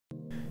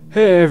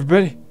Hey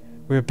everybody,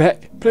 we're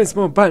back playing some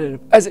more Binding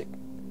of Isaac.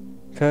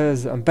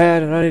 Cause I'm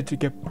bad and I need to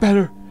get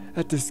better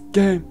at this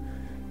game.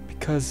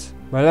 Because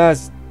my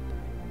last...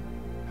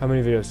 How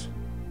many videos?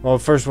 Well,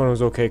 the first one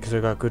was okay because I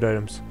got good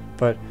items.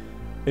 But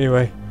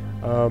anyway,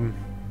 gonna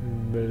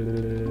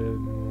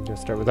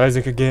start with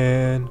Isaac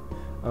again.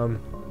 My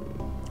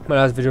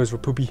last videos were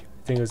poopy.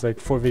 I think it was like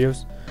 4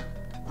 videos.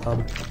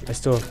 I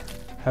still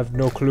have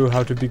no clue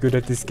how to be good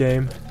at this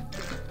game.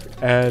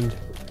 And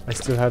I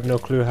still have no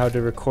clue how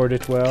to record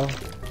it well,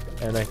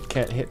 and I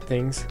can't hit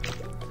things.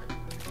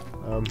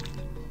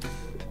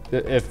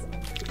 If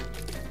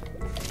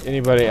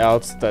anybody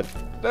else that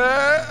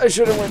I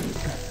should have went,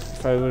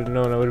 if I would have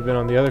known, I would have been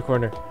on the other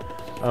corner.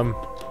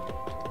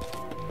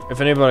 If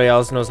anybody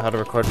else knows how to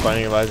record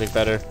Binding of Isaac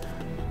better,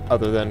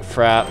 other than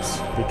Fraps,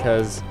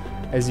 because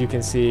as you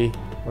can see,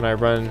 when I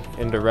run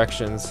in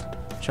directions,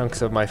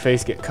 chunks of my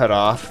face get cut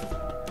off,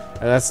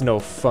 and that's no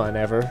fun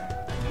ever.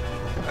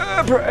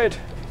 Pride.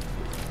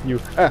 You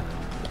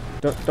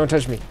don't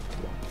touch me.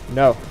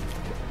 No.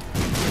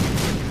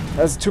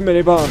 That's too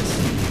many bombs.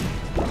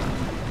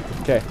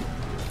 Okay.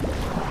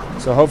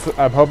 So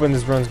I'm hoping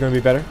this run's gonna be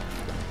better.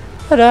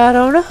 But I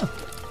don't know.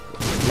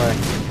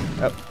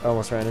 I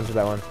almost ran into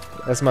that one.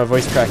 That's my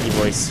voice cracky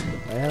voice.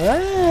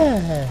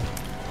 I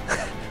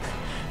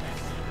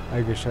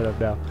can shut up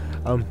now.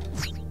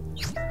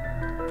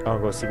 I'll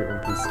go secret room,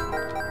 please.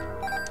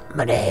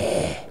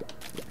 Money.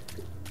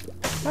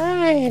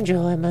 I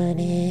enjoy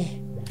money.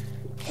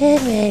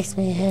 It makes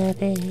me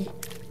happy.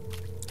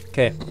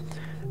 Okay,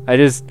 I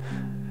just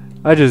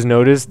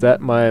noticed that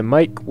my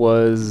mic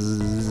was...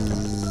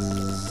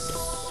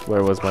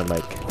 Where was my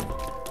mic?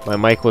 My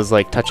mic was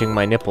like touching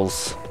my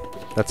nipples.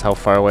 That's how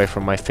far away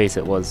from my face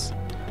it was.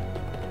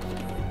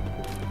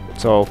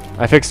 So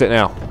I fixed it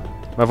now.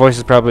 My voice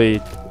is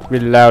probably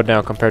really loud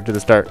now compared to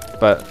the start,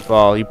 but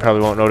well, you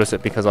probably won't notice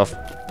it because I'll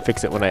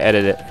fix it when I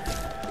edit it.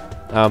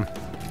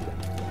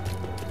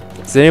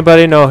 Does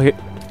anybody know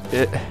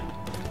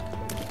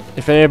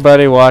if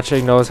anybody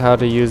watching knows how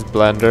to use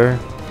Blender?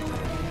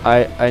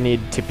 I need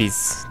tippy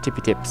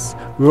tips.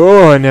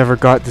 Oh, I never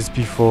got this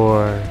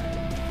before.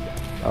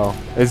 Oh,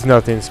 it's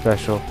nothing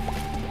special.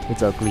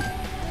 It's ugly.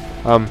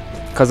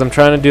 Cause I'm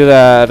trying to do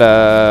that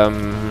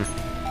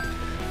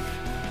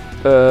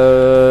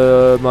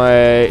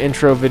my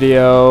intro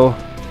video,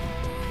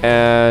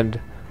 and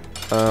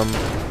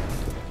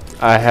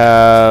I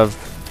have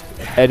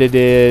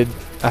edited.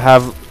 I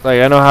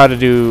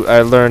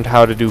learned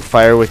how to do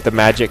fire with the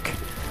magic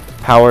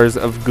powers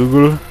of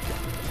Google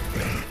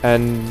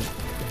and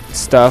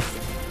stuff.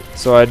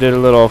 So I did a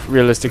little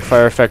realistic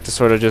fire effect to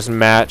sort of just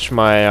match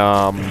my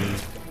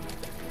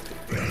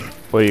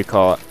what do you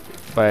call it?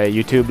 My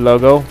YouTube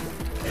logo,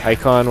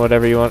 icon,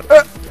 whatever you want.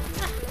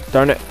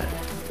 Darn it.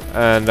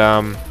 And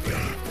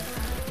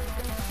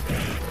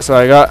so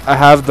I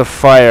have the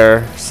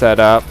fire set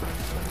up,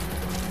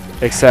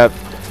 except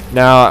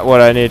now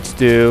what I need to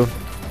do,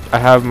 I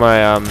have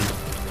my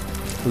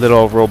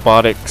little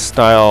robotic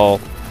style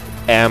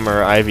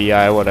or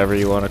IVI, whatever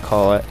you want to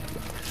call it.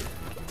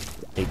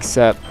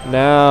 Except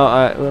now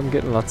I'm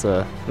getting lots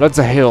of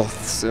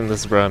healths in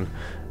this run,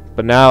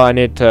 but now I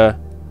need to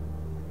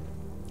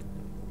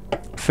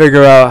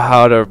figure out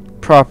how to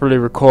properly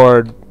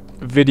record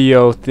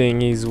video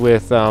thingies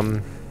with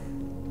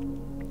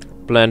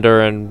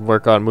Blender and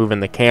work on moving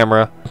the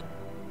camera.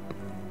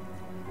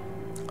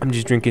 I'm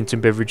just drinking some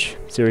beverage,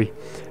 sorry.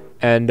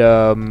 And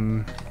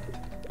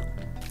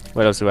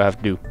what else do I have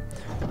to do?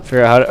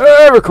 Figure out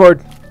how to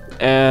record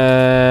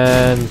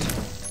and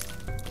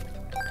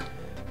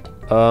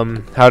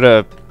how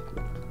to,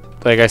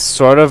 like, I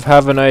sort of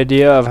have an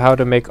idea of how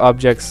to make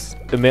objects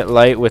emit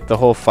light with the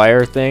whole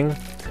fire thing,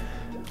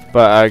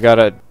 but I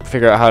gotta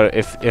figure out how to,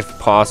 if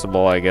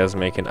possible, I guess,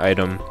 make an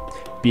item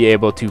be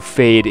able to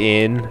fade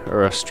in,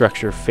 or a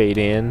structure fade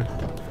in.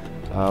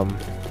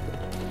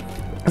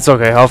 It's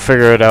okay, I'll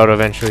figure it out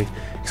eventually,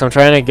 because I'm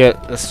trying to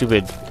get a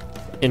stupid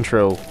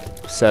intro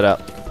set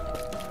up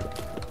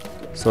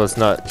so it's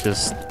not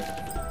just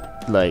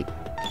like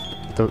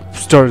the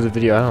start of the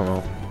video. I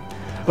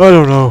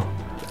don't know.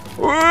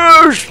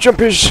 Whoosh,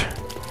 jumpish.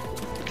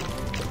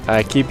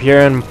 I keep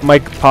hearing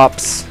mic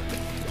pops.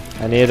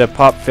 I need a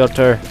pop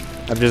filter.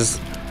 I'm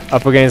just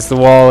up against the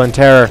wall in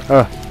terror.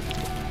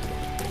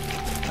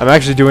 I'm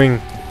actually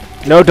doing...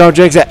 No, don't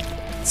jinx it.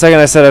 The second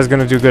I said I was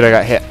gonna do good, I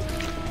got hit.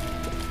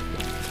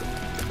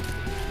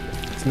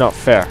 It's not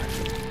fair.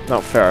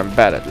 Not fair. I'm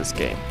bad at this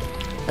game.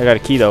 I got a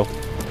key though.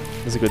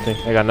 That's a good thing.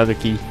 I got another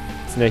key.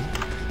 It's nice.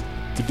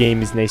 The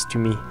game is nice to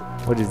me.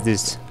 What is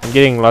this? I'm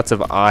getting lots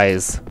of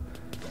eyes.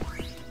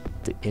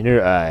 The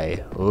inner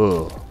eye.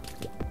 Oh.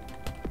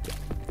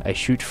 I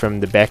shoot from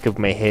the back of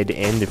my head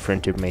and the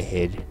front of my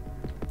head.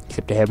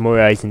 Except I have more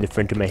eyes in the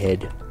front of my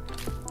head.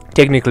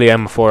 Technically,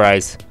 I'm a 4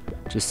 eyes.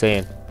 Just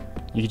saying.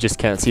 You just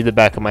can't see the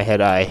back of my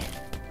head eye.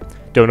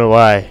 Don't know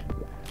why.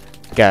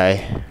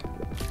 Guy.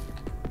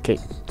 Okay,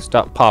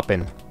 stop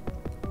popping.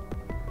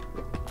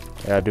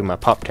 I gotta do my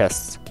pop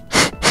tests.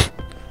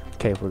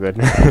 Okay, we're good.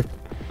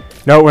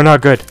 No, we're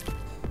not good.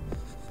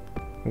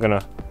 I'm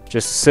gonna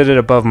Just sit it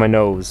above my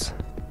nose.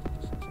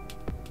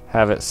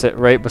 Have it sit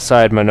right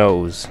beside my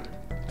nose.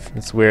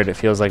 It's weird, it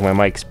feels like my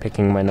mic's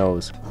picking my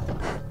nose.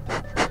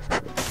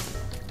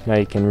 Now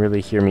you can really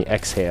hear me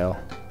exhale.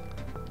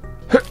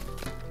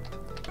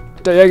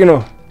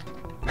 Diagonal!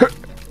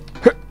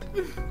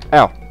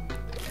 Ow!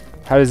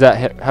 How does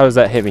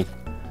that hit me?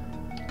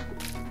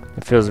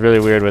 It feels really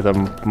weird with a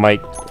mic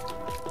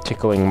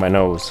tickling my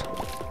nose.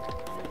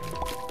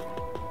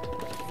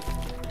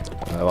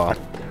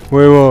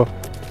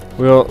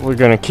 We're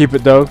gonna keep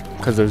it though,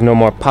 because there's no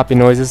more poppy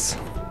noises.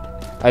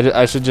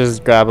 I should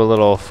just grab a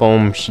little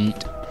foam sheet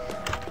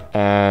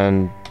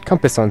and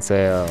compass on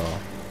sale,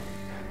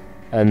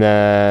 and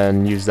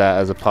then use that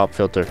as a pop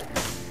filter.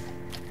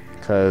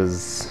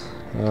 Cause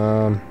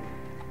nah.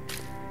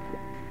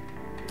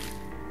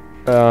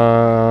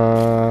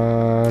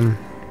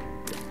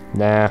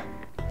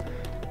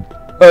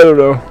 I don't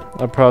know.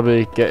 I'll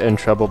probably get in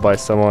trouble by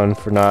someone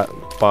for not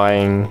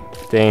buying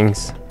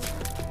things,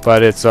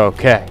 but it's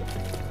okay.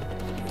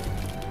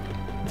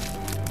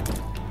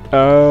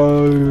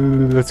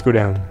 Let's go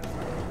down.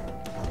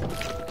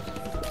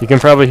 You can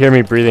probably hear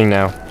me breathing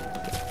now,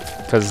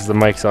 because the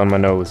mic's on my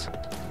nose,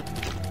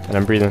 and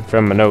I'm breathing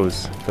from my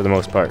nose for the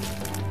most part.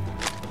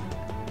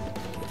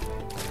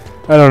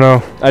 I don't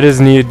know. I just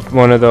need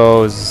one of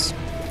those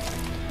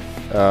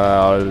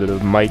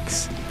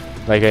mics,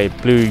 like a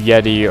Blue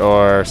Yeti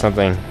or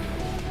something.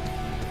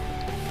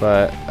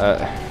 But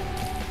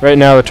right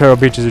now the turtle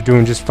beaches are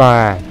doing just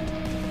fine.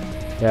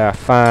 Yeah,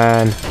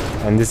 fine.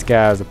 And this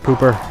guy's a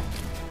pooper.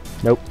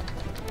 Nope.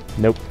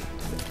 Nope.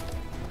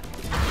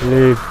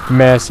 Leave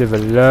Massive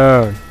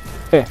alone.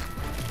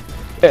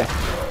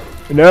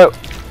 No.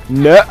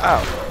 No.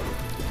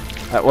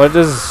 What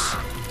does...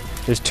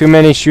 There's too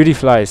many shooty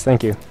flies.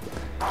 Thank you.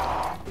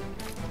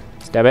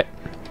 Stab it.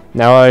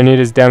 Now all I need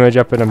is damage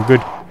up and I'm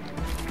good.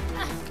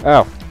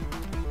 Ow.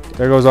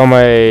 There goes all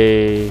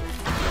my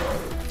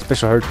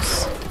special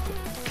hurts.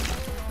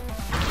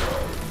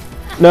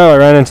 No, I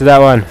ran into that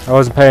one. I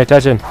wasn't paying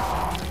attention.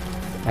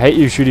 I hate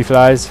you, shooty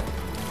flies.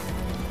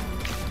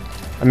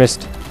 I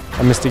missed.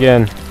 I missed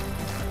again.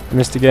 I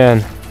missed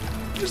again.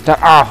 Stop.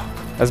 Ah!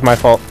 That's my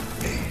fault.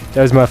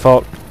 That was my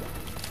fault.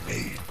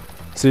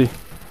 See?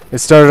 It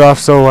started off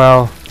so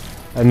well,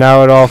 and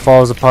now it all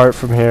falls apart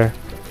from here.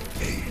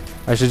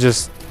 I should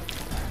just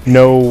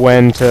know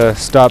when to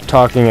stop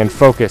talking and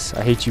focus.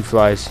 I hate you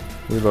flies.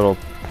 You little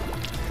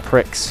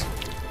pricks.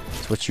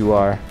 That's what you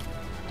are.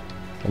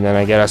 And then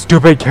I get a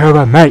stupid kill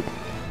by meat.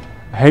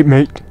 I hate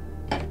meat.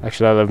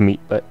 Actually, I love meat,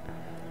 but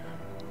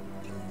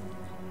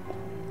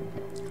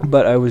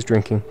I was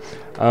drinking.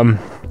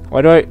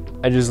 Why do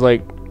I just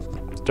like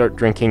start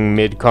drinking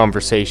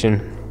mid-conversation?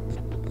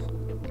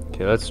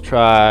 Okay, let's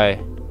try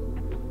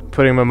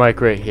putting my mic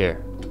right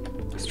here.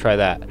 Let's try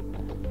that.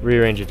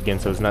 Rearrange it again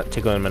so it's not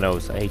tickling my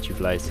nose. I hate you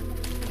flies.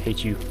 I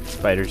hate you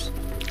spiders.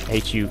 I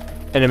hate you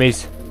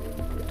enemies.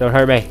 Don't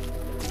hurt me.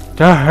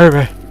 Don't hurt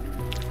me.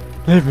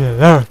 Leave me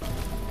alone.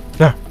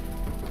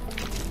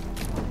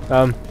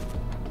 No.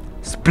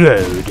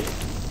 Explode.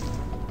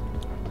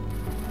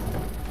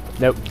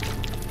 Nope.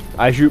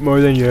 I shoot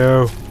more than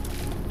you.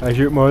 I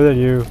shoot more than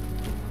you.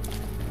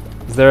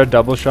 Is there a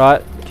double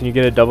shot? Can you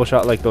get a double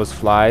shot like those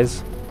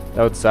flies?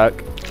 That would suck,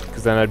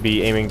 because then I'd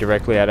be aiming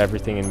directly at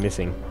everything and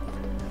missing.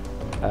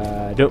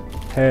 I don't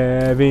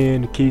have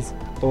any keys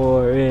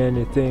or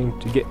anything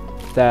to get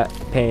that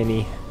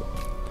penny.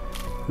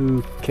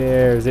 Who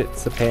cares?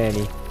 It's a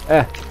penny.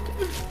 Ah.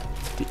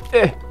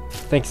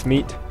 Thanks,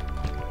 meat.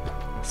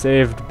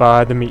 Saved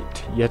by the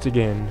meat yet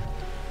again.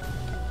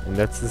 And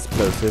that's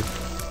explosive.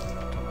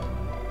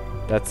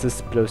 That's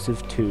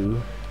explosive too.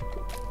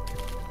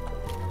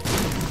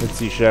 Let's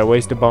see, should I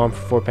waste a bomb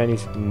for 4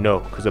 pennies?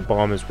 No, because a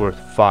bomb is worth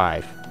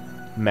 5.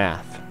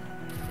 Math.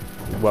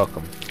 You're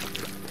welcome.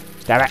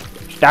 Stop it!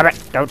 Stop it!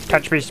 Don't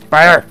touch me,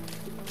 spider!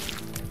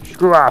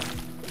 Screw off!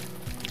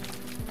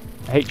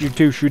 I hate you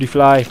too, shooty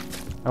fly.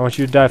 I want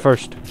you to die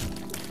first.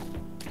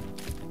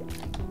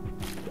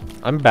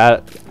 I'm bad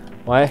at...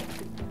 Why?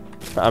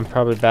 I'm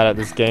probably bad at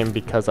this game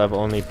because I've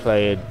only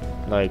played,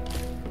 like...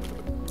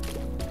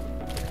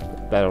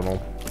 I don't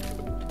know.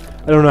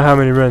 I don't know how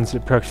many runs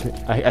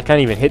approximately. I can't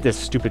even hit this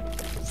stupid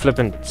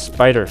flippin'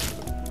 spider.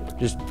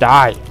 Just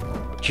die.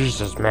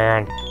 Jesus,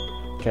 man.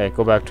 Okay,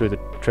 go back to the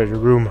treasure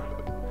room.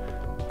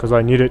 Because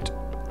I need it.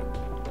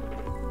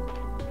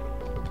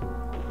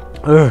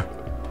 Ugh.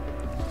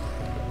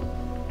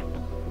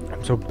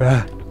 I'm so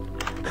bad.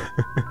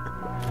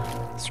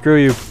 Screw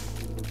you.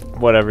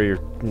 Whatever your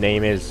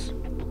name is.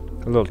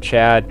 A little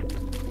Chad.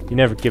 You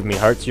never give me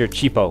hearts. You're a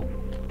cheapo.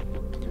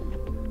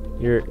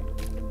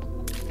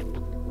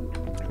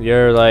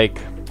 You're like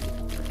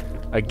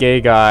a gay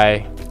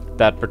guy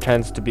that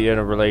pretends to be in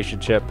a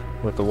relationship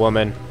with a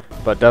woman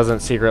but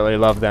doesn't secretly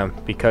love them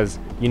because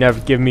you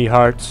never give me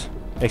hearts.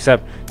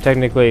 Except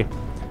technically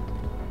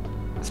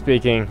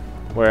speaking,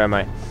 where am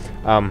I?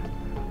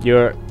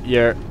 You're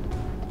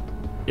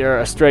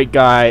a straight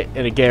guy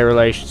in a gay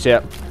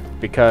relationship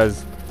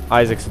because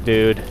Isaac's a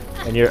dude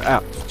and you're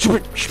out.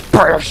 Stupid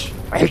spiders!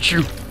 I hate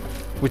you.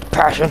 with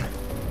passion.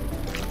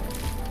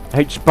 I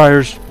hate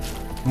spiders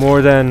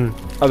more than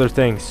other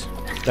things.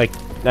 Like,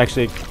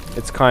 actually,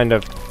 it's kind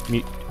of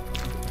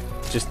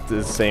just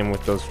the same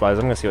with those flies.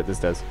 I'm gonna see what this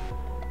does.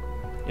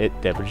 It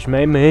devils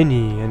my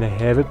money, and I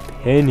have a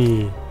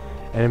penny,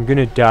 and I'm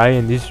gonna die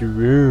in this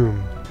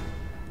room.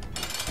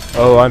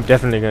 Oh, I'm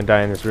definitely gonna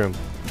die in this room.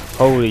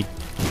 Holy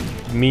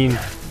mean.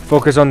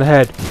 Focus on the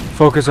head.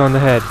 Focus on the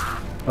head.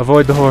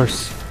 Avoid the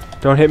horse.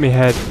 Don't hit me,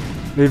 head.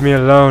 Leave me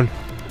alone.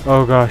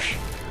 Oh gosh.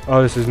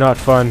 Oh, this is not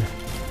fun.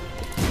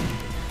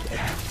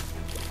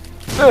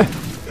 No!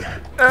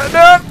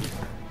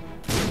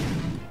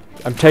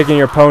 I'm taking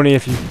your pony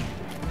if you...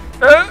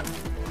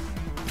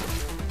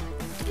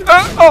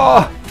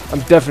 Oh! I'm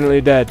definitely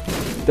dead.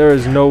 There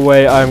is no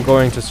way I'm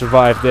going to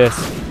survive this.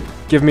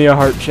 Give me a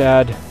heart,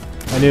 Chad.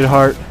 I need a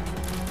heart.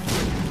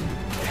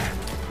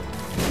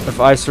 If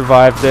I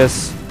survive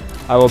this,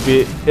 I will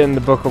be in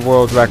the Book of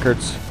World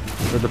Records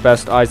for the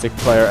best Isaac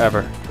player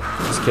ever.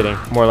 Just kidding.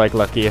 More like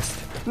luckiest.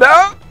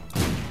 No!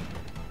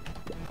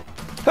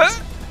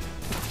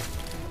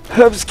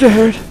 I'm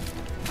scared.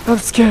 I'm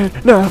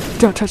scared. No,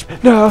 don't touch me.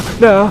 No,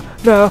 no,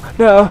 no,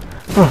 no.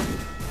 Oh.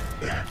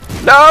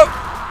 No!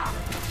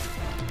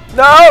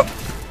 No!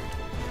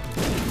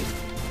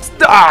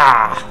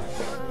 Ah!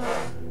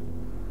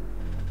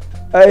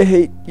 I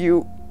hate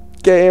you,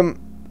 game.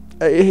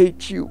 I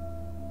hate you.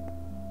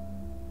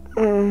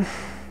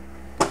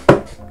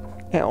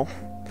 Ow.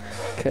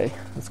 Okay,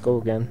 let's go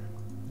again.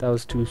 That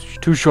was too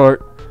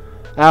short.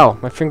 Ow,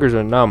 my fingers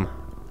are numb.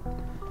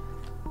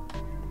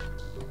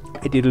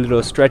 I did a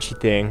little stretchy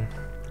thing,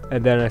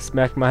 and then I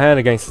smacked my hand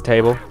against the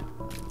table,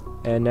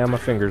 and now my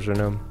fingers are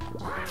numb.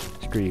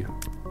 Screw you.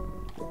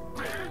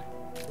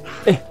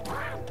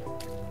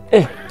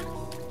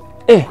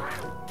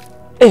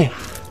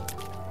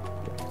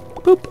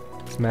 Poop.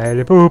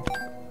 Smiley poop.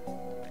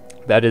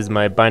 That is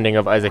my Binding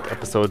of Isaac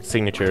episode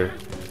signature.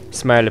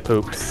 Smiley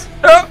poops.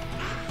 That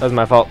was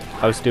my fault.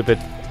 I was stupid.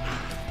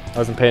 I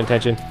wasn't paying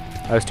attention.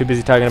 I was too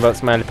busy talking about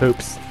smiley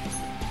poops.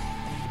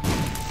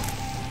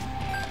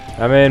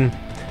 I mean,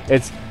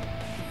 it's...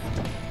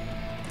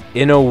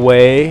 in a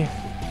way,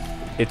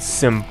 it's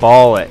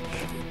symbolic.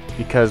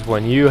 Because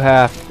when you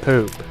have to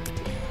poop,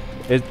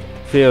 it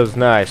feels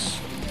nice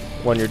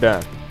when you're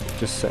done.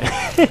 Just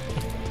saying.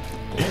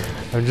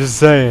 I'm just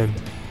saying.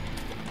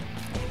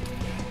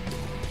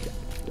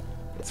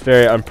 It's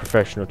very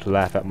unprofessional to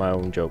laugh at my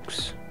own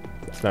jokes.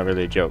 It's not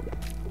really a joke.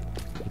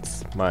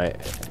 It's my...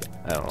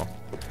 I don't know.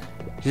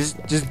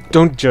 Just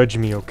don't judge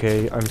me,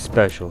 okay? I'm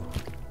special.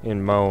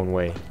 In my own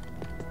way.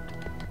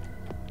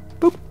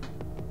 Boop.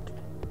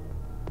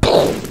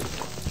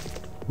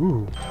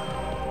 Ooh.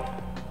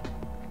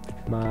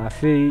 My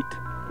feet.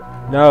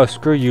 No,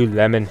 screw you,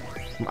 Lemon.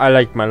 I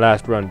liked my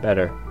last run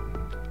better.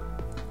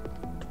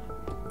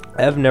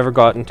 I have never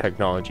gotten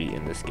technology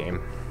in this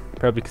game.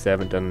 Probably because I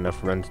haven't done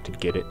enough runs to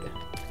get it.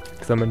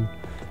 Because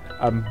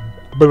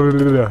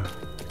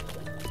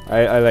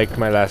I liked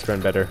my last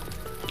run better.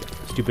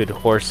 Stupid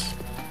horse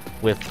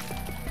with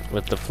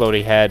the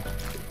floaty head.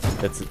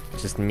 That's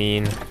just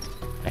mean.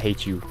 I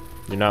hate you.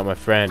 You're not my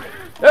friend.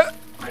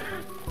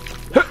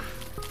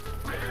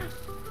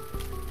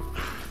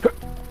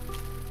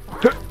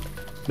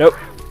 Nope.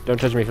 Don't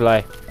touch me,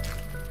 fly.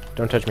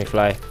 Don't touch me,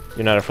 fly.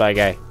 You're not a fly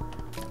guy.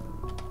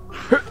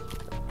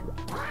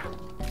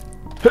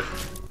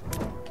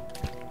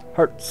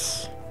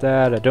 Hearts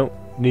that I don't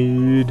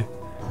need.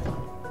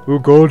 Oh,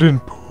 golden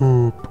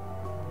poop.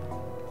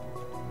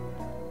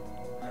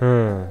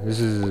 This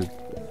is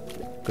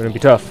gonna be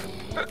tough.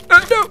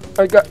 No,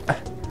 I got.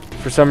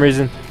 For some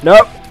reason,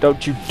 no,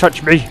 don't you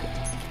touch me.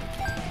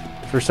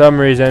 For some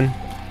reason,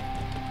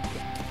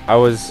 I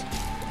was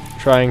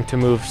trying to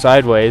move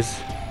sideways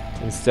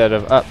instead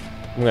of up.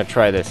 I'm gonna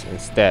try this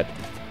instead.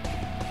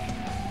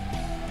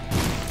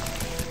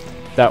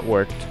 That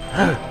worked.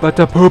 But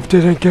the poop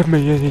didn't give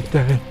me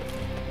anything.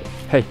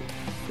 Hey.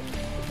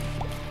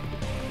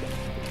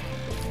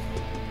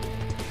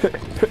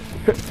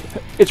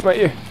 Itch my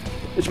ear.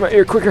 Itch my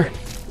ear quicker.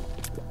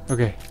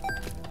 Okay.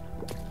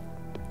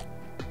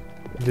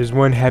 There's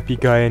one happy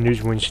guy and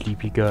there's one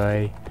sleepy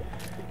guy.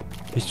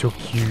 He's so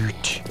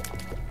cute.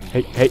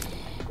 Hey, hey.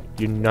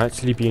 You're not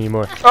sleepy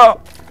anymore. Oh!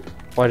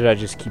 Why did I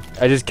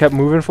just kept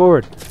moving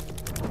forward.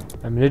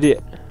 I'm an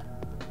idiot.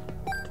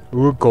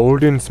 Ooh,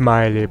 golden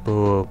smiley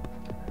poop.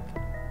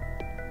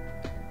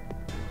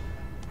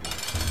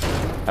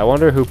 I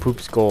wonder who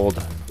poops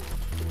gold.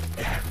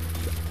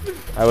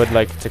 I would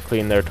like to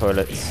clean their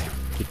toilets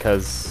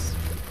because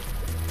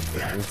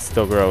it's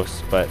still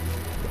gross, but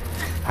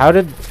how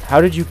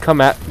did you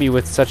come at me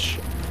with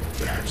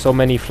so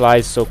many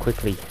flies so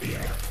quickly?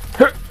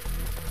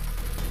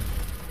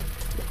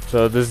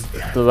 So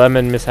the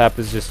lemon mishap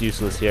is just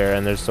useless here,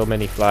 and there's so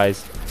many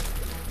flies.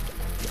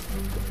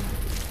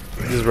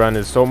 This run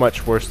is so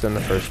much worse than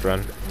the first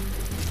run.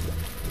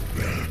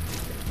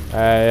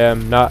 I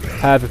am not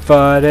having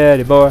fun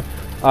anymore.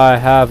 I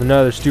have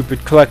another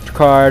stupid collector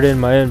card in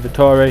my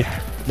inventory.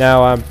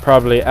 Now I'm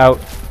probably out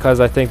because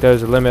I think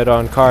there's a limit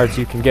on cards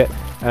you can get,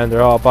 and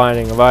they're all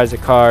Binding of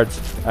Isaac cards.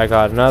 I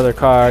got another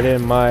card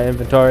in my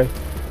inventory.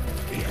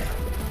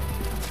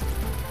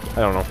 I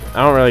don't know.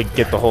 I don't really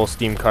get the whole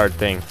Steam card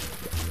thing.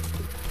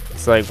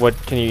 It's like, what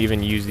can you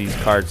even use these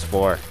cards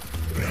for?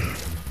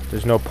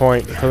 There's no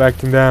point in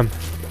collecting them.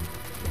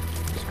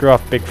 Screw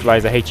off, big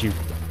flies. I hate you.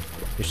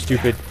 You're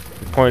stupid.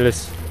 You're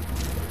pointless.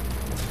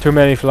 Too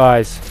many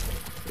flies.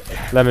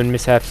 Lemon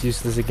mishaps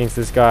useless against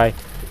this guy.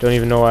 Don't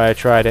even know why I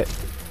tried it.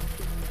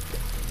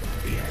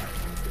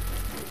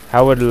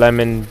 How would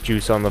lemon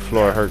juice on the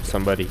floor hurt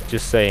somebody?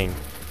 Just saying.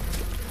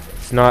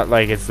 It's not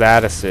like it's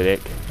that acidic.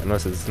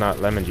 Unless it's not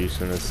lemon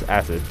juice and it's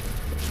acid.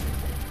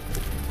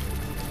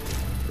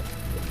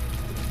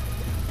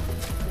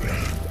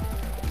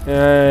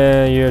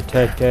 You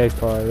take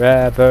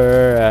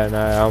forever and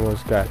I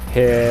almost got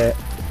hit.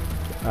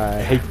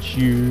 I hate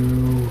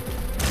you.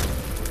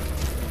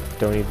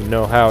 Don't even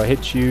know how I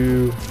hit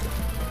you.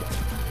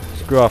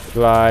 Screw off,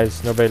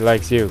 flies. Nobody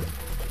likes you.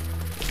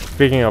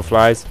 Speaking of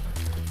flies,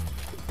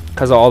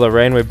 because of all the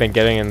rain we've been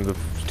getting and the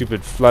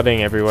stupid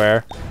flooding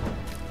everywhere,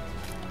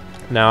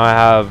 now I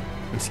have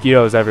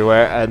mosquitoes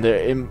everywhere, and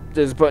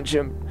there's a bunch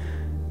in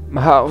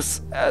my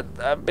house. And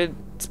I've been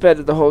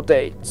spending the whole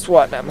day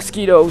swatting at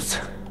mosquitoes.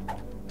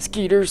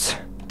 Skeeters.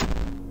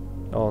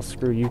 Oh,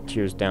 screw you,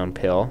 tears down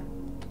pill.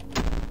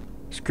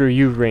 Screw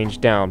you, range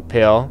down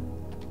pill.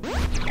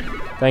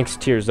 Thanks,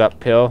 tears up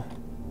pill.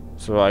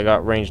 So I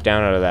got range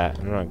down out of that.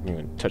 I'm not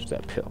even gonna touch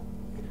that pill,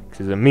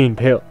 because it's a mean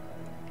pill.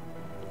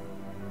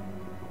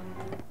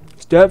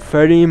 Stop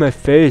fighting in my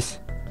face.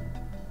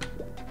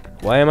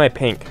 Why am I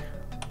pink?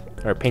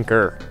 Or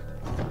pinker?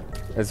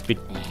 That's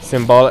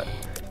symbolic.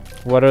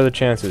 What are the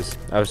chances?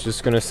 I was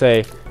just gonna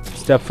say,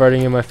 stop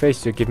farting in my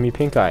face to give me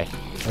pink eye.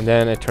 And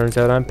then it turns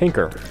out I'm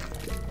pinker.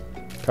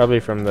 Probably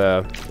from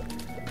the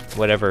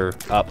whatever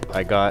up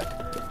I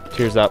got.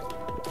 Tears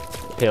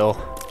up pill.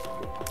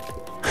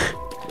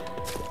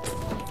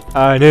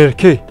 I need a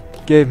key.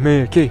 Give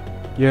me a key.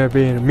 You're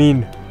being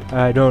mean.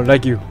 I don't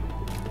like you.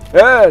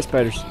 Ah,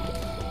 spiders.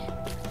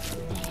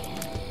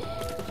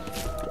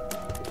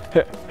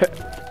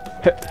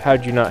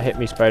 How'd you not hit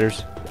me,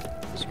 spiders?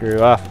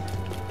 Screw off.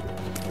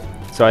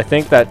 So I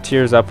think that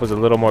tears up was a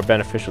little more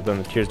beneficial than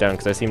the tears down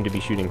because I seem to be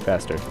shooting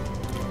faster.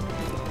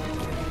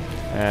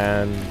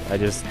 And I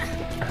just...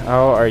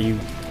 How are you?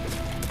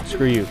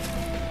 Screw you.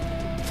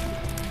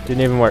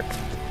 Didn't even work.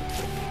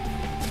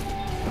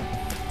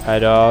 I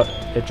don't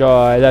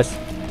enjoy this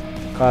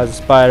because the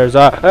spiders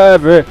are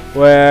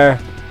everywhere.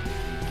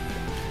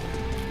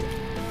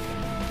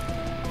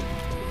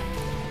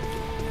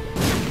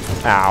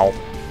 Ow.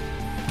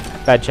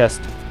 Bad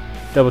chest.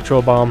 Double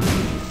troll bomb.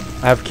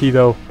 I have key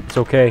though. It's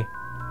okay.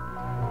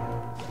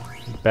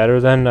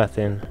 Better than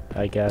nothing,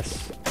 I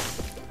guess.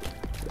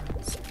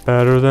 It's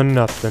better than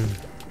nothing.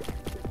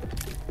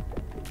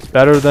 It's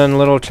better than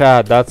little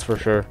Chad, that's for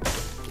sure.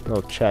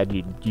 Little Chad,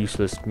 you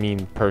useless,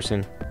 mean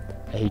person.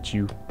 I hate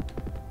you.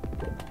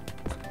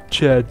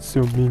 Chad's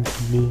so mean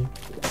to me.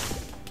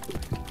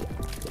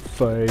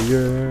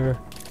 Fire.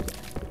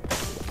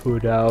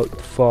 Put out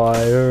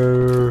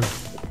fire.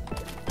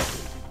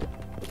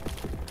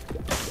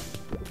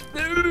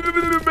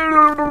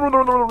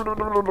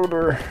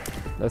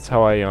 That's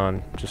how I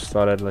yawn. Just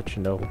thought I'd let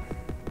you know.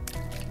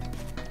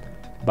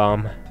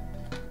 Bomb.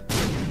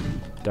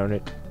 Darn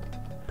it.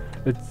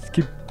 Let's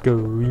keep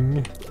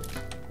going.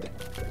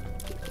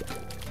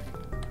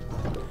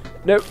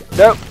 Nope,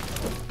 nope.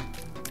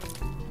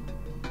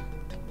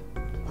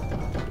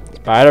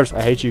 Spiders,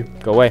 I hate you.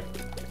 Go away.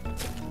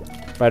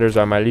 Spiders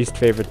are my least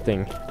favorite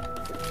thing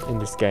in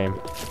this game.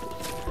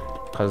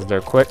 Because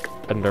they're quick,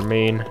 and they're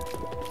mean,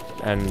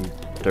 and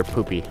they're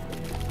poopy.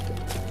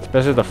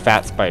 Especially the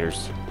fat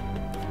spiders.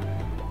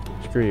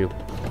 Screw you.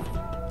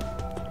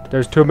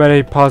 There's too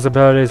many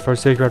possibilities for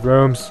secret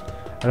rooms,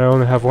 and I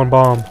only have one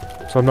bomb,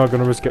 so I'm not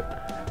gonna risk it.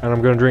 And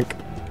I'm gonna drink.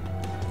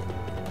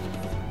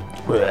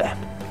 Blech.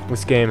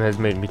 This game has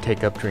made me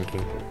take up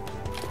drinking.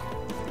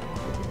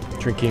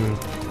 Drinking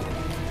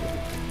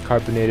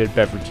carbonated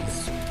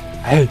beverages.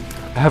 Hey,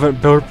 I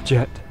haven't burped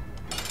yet.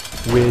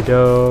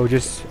 Widow,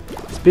 just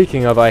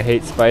speaking of I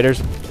hate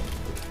spiders.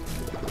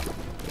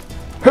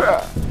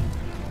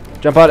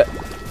 Jump on it.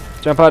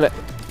 Jump on it.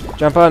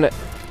 Jump on it.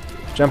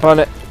 Jump on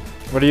it.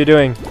 What are you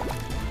doing?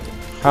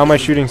 How am I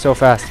shooting so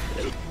fast?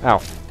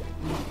 Ow.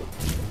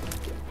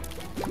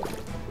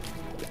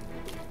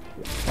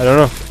 I don't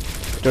know.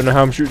 Don't know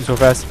how I'm shooting so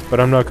fast, but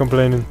I'm not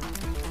complaining.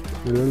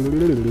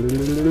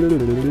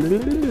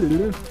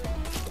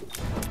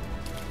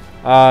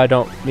 I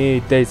don't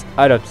need these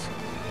items.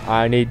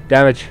 I need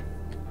damage.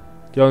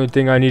 The only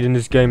thing I need in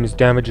this game is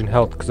damage and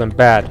health, because I'm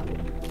bad.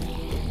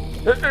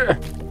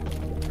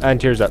 And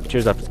tears up.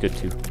 Tears up is good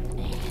too.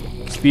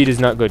 Speed is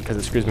not good because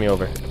it screws me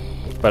over.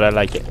 But I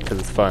like it because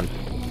it's fun.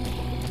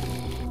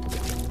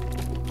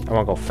 I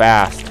want to go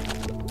fast.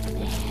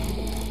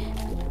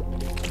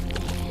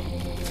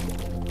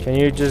 Can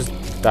you just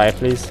die,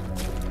 please?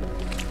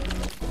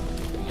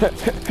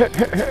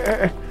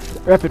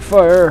 Rapid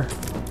fire.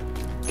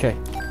 Okay.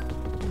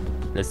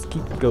 Let's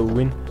keep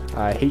going.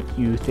 I hate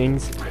you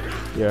things.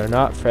 You're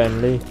not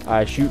friendly.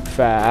 I shoot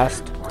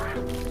fast.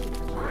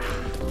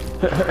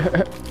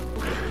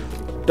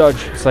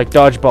 Dodge. It's like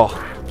dodgeball.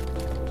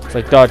 It's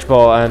like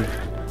dodgeball, and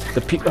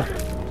the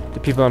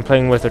people I'm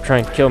playing with are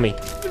trying to kill me.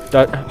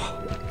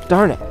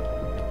 Darn it!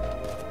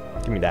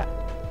 Give me that.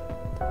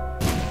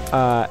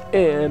 I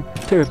am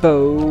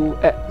turbo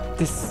at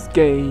this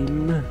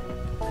game.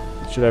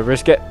 Should I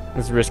risk it?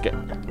 Let's risk it.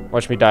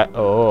 Watch me die.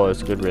 Oh,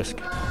 it's a good risk.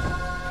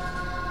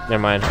 Never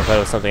mind. I thought it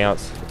was something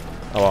else.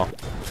 Oh well.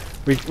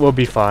 We'll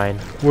be fine.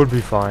 We'll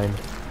be fine.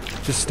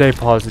 Just stay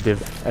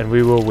positive, and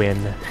we will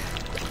win.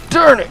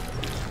 Darn it!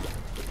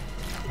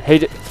 I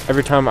hate it.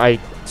 Every time I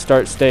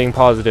start staying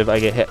positive, I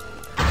get hit.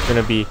 It's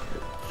gonna be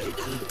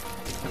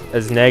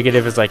as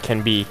negative as I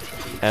can be,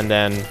 and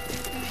then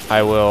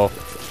I will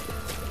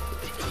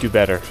do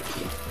better.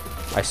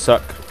 I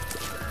suck.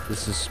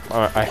 This is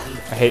I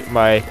hate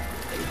my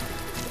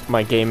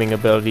gaming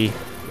ability.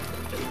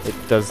 It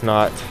does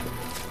not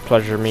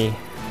pleasure me.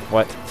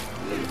 What?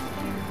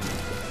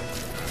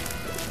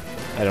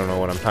 I don't know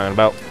what I'm talking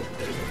about.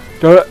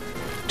 Don't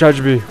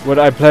judge me. When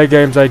I play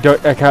games, I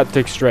can't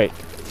think straight.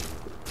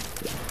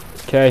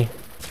 Okay.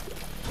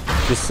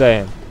 Just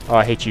saying. Oh,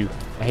 I hate you.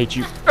 I hate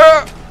you.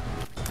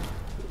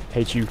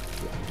 Hate you.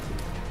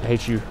 I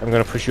hate you. I'm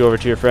gonna push you over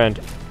to your friend.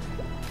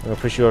 I'm gonna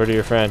push you over to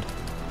your friend.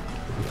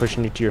 I'm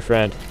pushing you to your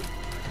friend.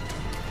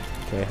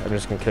 Okay, I'm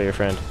just gonna kill your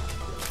friend.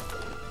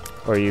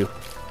 Or you.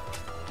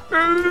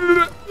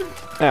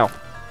 Ow.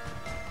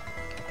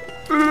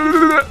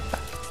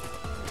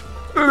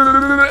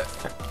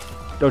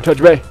 Don't touch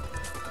me.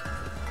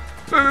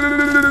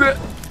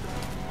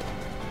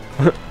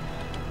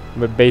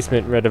 My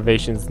basement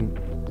renovations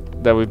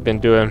that we've been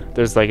doing,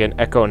 there's like an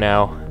echo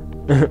now.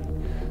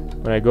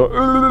 When I go,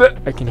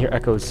 I can hear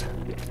echoes.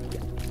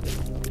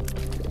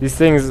 These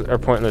things are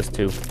pointless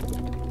too.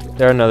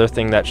 They're another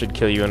thing that should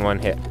kill you in one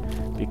hit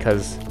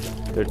because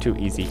they're too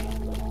easy.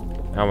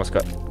 I almost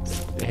got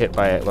hit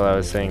by it while I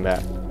was saying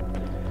that.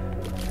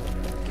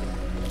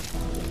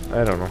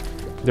 I don't know.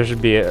 There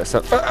should be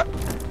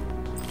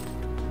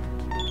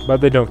but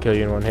they don't kill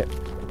you in one hit.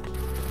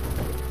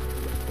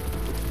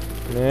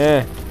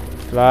 Nah,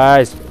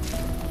 flies.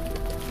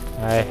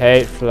 I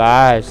hate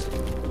flies.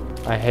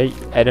 I hate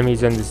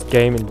enemies in this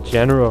game in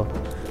general.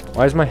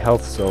 Why is my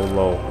health so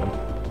low? I'm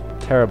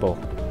terrible.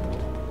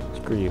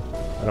 Screw you.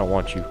 I don't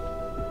want you.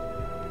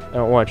 I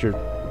don't want your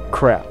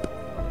crap.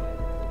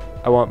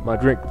 I want my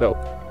drink though.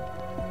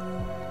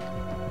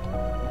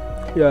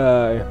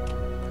 Yeah.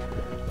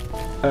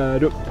 I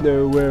don't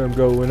know where I'm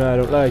going. I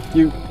don't like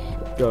you.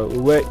 Go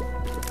away.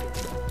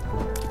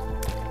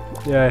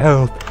 Yeah,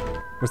 help.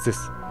 What's this?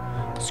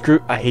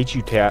 Screw. I hate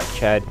you,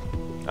 Chad.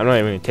 I'm not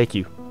even gonna take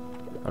you.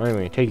 I'm not even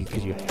gonna take you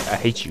because I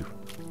hate you.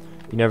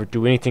 You never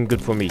do anything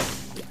good for me.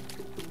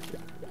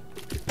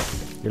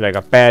 You're like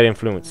a bad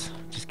influence.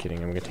 Just kidding.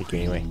 I'm gonna take you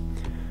anyway.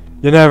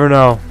 You never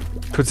know.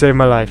 Could save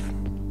my life.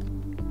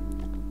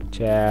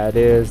 Chad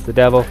is the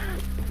devil.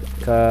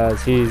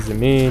 Cause he's a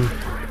mean.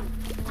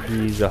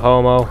 He's a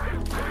homo.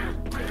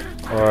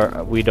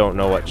 Or we don't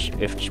know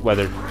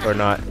whether or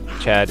not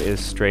Chad is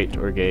straight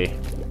or gay.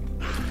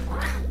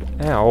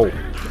 Ow.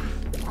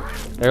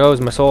 There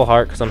goes my soul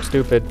heart because I'm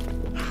stupid.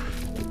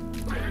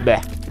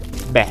 Bah.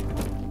 Bah.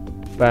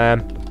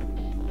 Bam.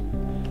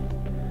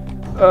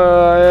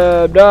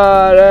 I am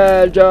not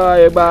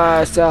enjoying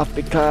myself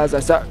because I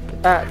suck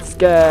at this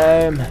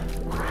game.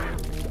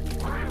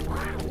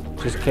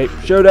 Just keep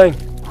shooting.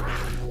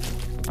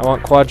 I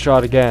want quad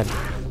shot again.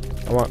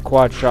 I want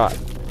quad shot.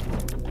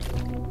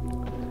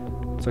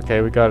 It's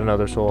okay, we got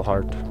another soul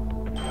heart.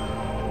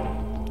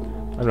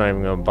 I'm not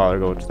even gonna bother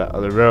going to that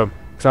other room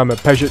because I'm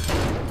impatient.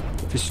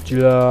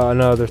 Fistula,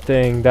 another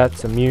thing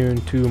that's immune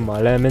to my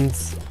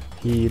lemons.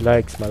 He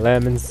likes my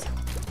lemons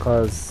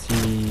because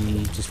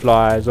he just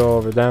flies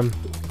over them.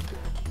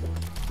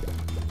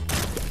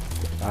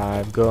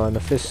 I'm gonna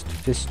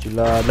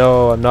fistula.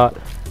 No, I'm not.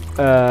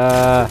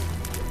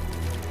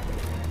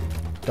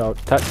 Don't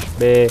touch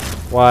me.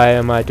 Why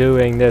am I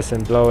doing this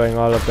and blowing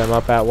all of them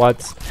up at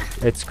once?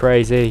 It's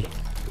crazy.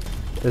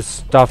 This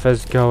stuff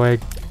is going.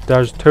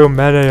 There's too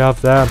many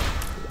of them.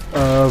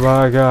 Oh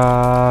my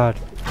god.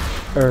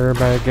 Oh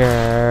my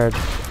god.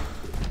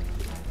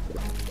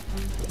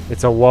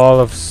 It's a wall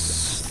of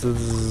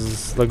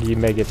sluggy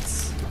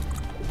maggots.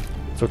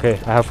 It's okay.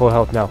 I have full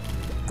health now.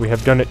 We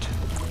have done it.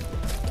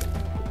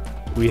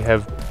 We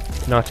have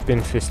not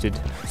been fisted.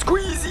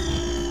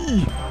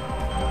 Squeezy!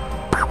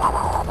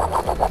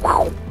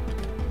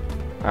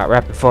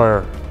 Rapid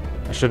fire.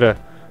 I shoulda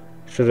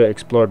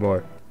explored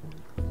more.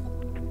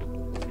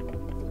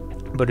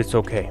 But it's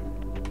okay.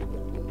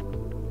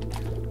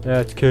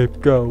 Let's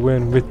keep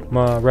going with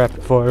my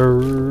rapid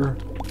fire.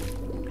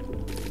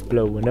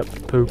 Blowing up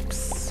the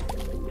poops.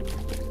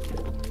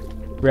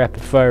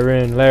 Rapid fire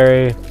in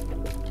Larry.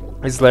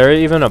 Is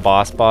Larry even a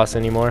boss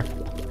anymore?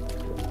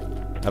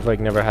 I've like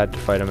never had to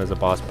fight him as a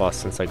boss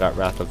since I got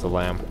Wrath of the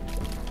Lamb.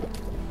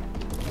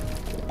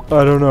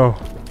 I don't know.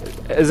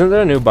 Isn't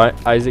there a new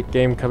Isaac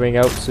game coming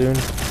out soon?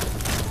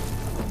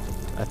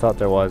 I thought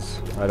there was.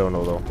 I don't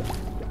know though.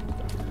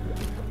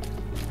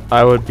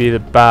 I would be the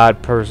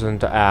bad person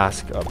to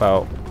ask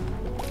about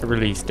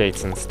release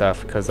dates and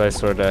stuff, because I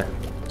sort of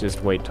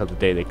just wait till the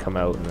day they come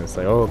out and it's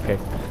like, oh, okay.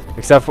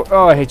 Except for,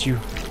 oh, I hate you.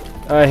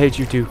 I hate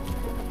you too.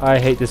 I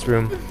hate this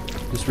room.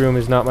 This room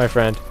is not my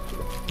friend.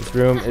 This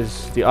room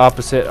is the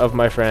opposite of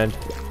my friend.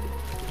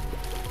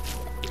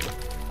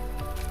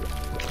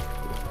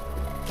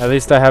 At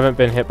least I haven't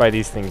been hit by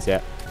these things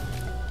yet.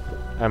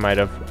 I might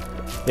have.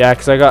 Yeah,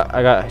 because I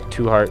got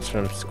 2 hearts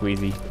from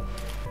Squeezy.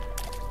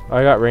 Oh,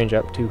 I got range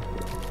up too.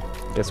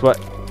 Guess what?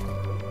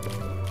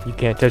 You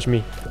can't touch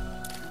me.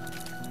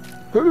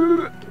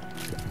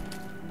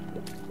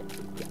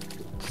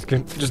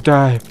 Just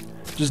die.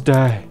 Just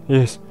die.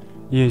 Yes.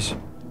 Yes.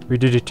 We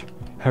did it.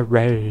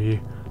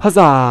 Hooray.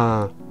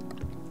 Huzzah!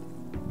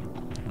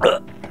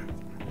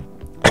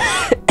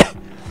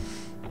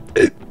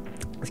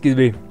 Excuse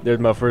me. There's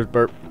my first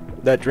burp.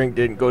 That drink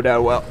didn't go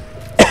down well.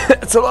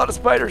 It's a lot of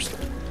spiders.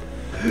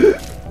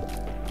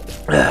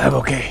 I'm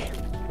okay.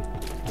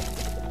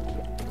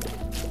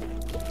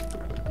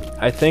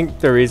 I think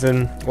the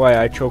reason why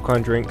I choke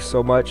on drinks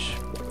so much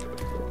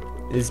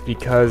is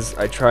because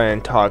I try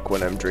and talk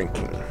when I'm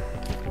drinking.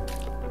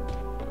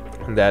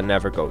 And that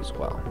never goes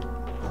well.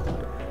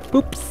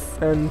 Poops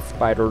and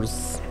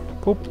spiders.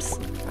 Poops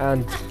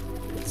and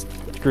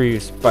screw you,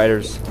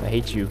 spiders. I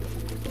hate you.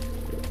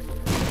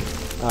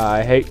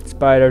 I hate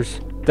spiders.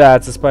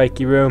 That's a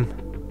spiky room.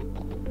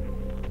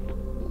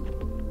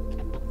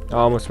 I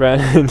almost ran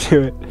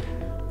into it.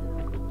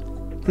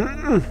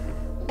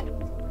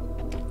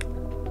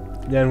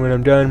 Then when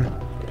I'm done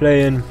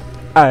playing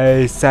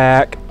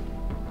IVIaassive,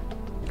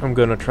 I'm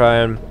gonna try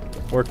and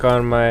work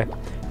on my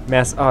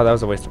oh, that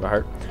was a waste of a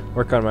heart.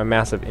 Work on my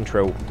massive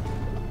intro,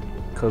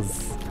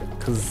 cause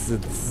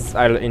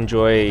I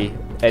enjoy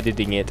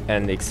editing it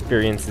and the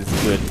experience is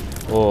good.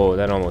 Oh,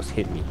 that almost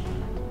hit me.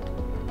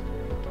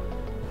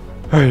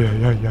 Ay.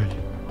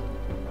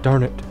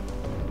 Darn it.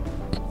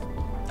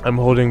 I'm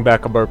holding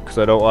back a burp because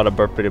I don't want to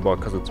burp anymore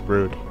because it's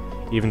rude.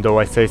 Even though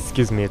I say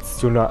excuse me, it's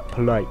still not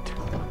polite.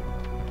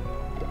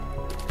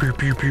 Pew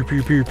pew pew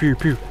pew pew pew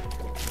pew.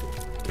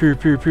 Pew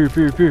pew pew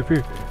pew pew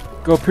pew.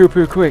 Go pew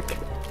pew quick.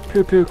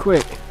 Pew pew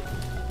quick.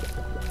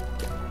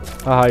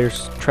 Ah, you're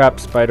trapped,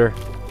 spider.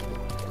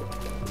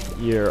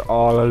 You're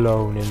all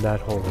alone in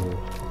that hole.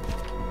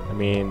 I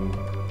mean,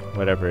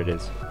 whatever it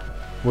is.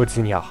 What's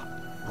in ya?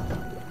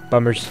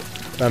 Bummers.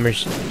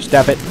 Bummers.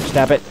 Stab it.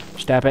 Stab it.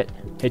 Stab it.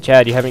 Hey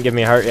Chad, you haven't given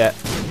me a heart yet.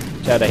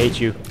 Chad, I hate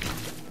you.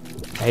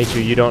 I hate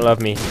you. You don't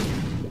love me.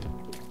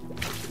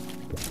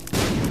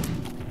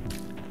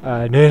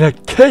 I need a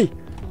key!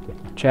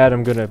 Chad,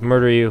 I'm gonna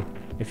murder you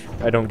if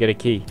I don't get a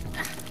key.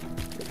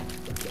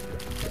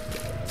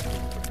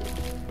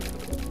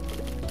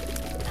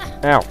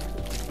 Ow.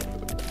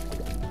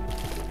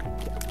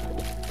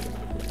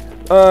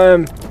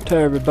 I'm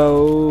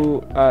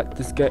terrible at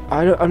this game.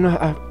 I'm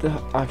not.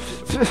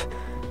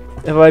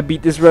 If I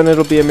beat this run,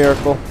 it'll be a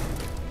miracle.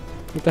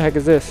 What the heck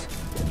is this?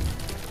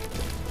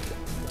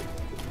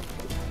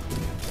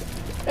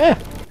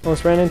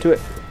 Almost ran into it.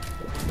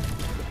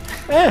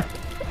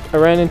 I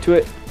ran into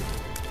it.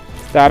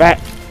 Stop it.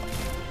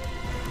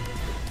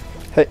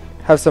 Hey,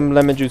 have some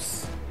lemon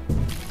juice.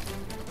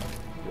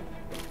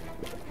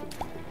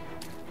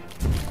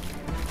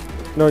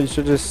 No, you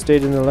should just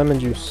stayed in the lemon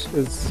juice.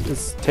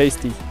 It's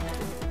tasty.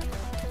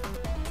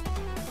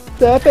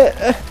 Stop it.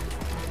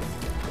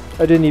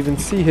 I didn't even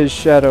see his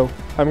shadow.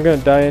 I'm gonna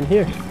die in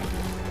here.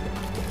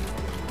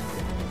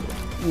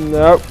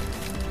 Nope.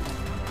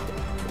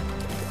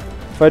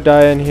 If I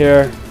die in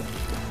here,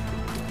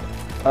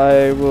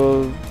 I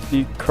will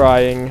be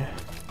crying.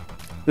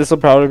 This will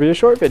probably be a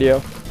short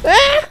video.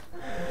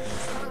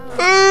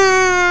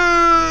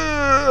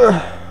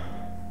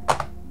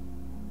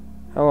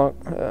 How long?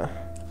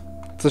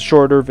 It's a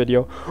shorter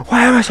video.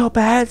 Why am I so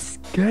bad at this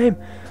game?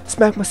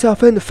 Smack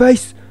myself in the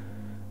face.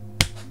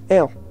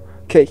 Ow.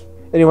 Okay.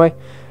 Anyway.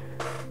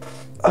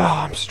 Oh,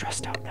 I'm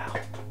stressed out now.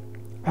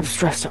 I'm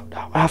stressed out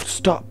now. I have to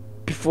stop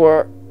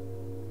before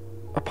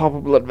I pop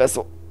a blood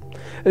vessel.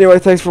 Anyway,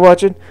 thanks for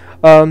watching.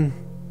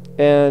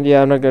 And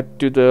yeah, I'm not gonna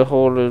do the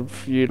whole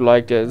if you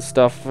liked it and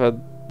stuff.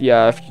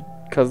 Yeah,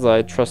 because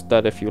I trust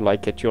that if you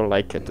like it, you'll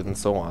like it, and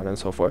so on and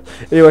so forth.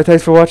 Anyway,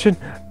 thanks for watching.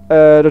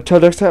 Until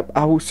next time,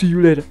 I will see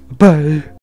you later. Bye.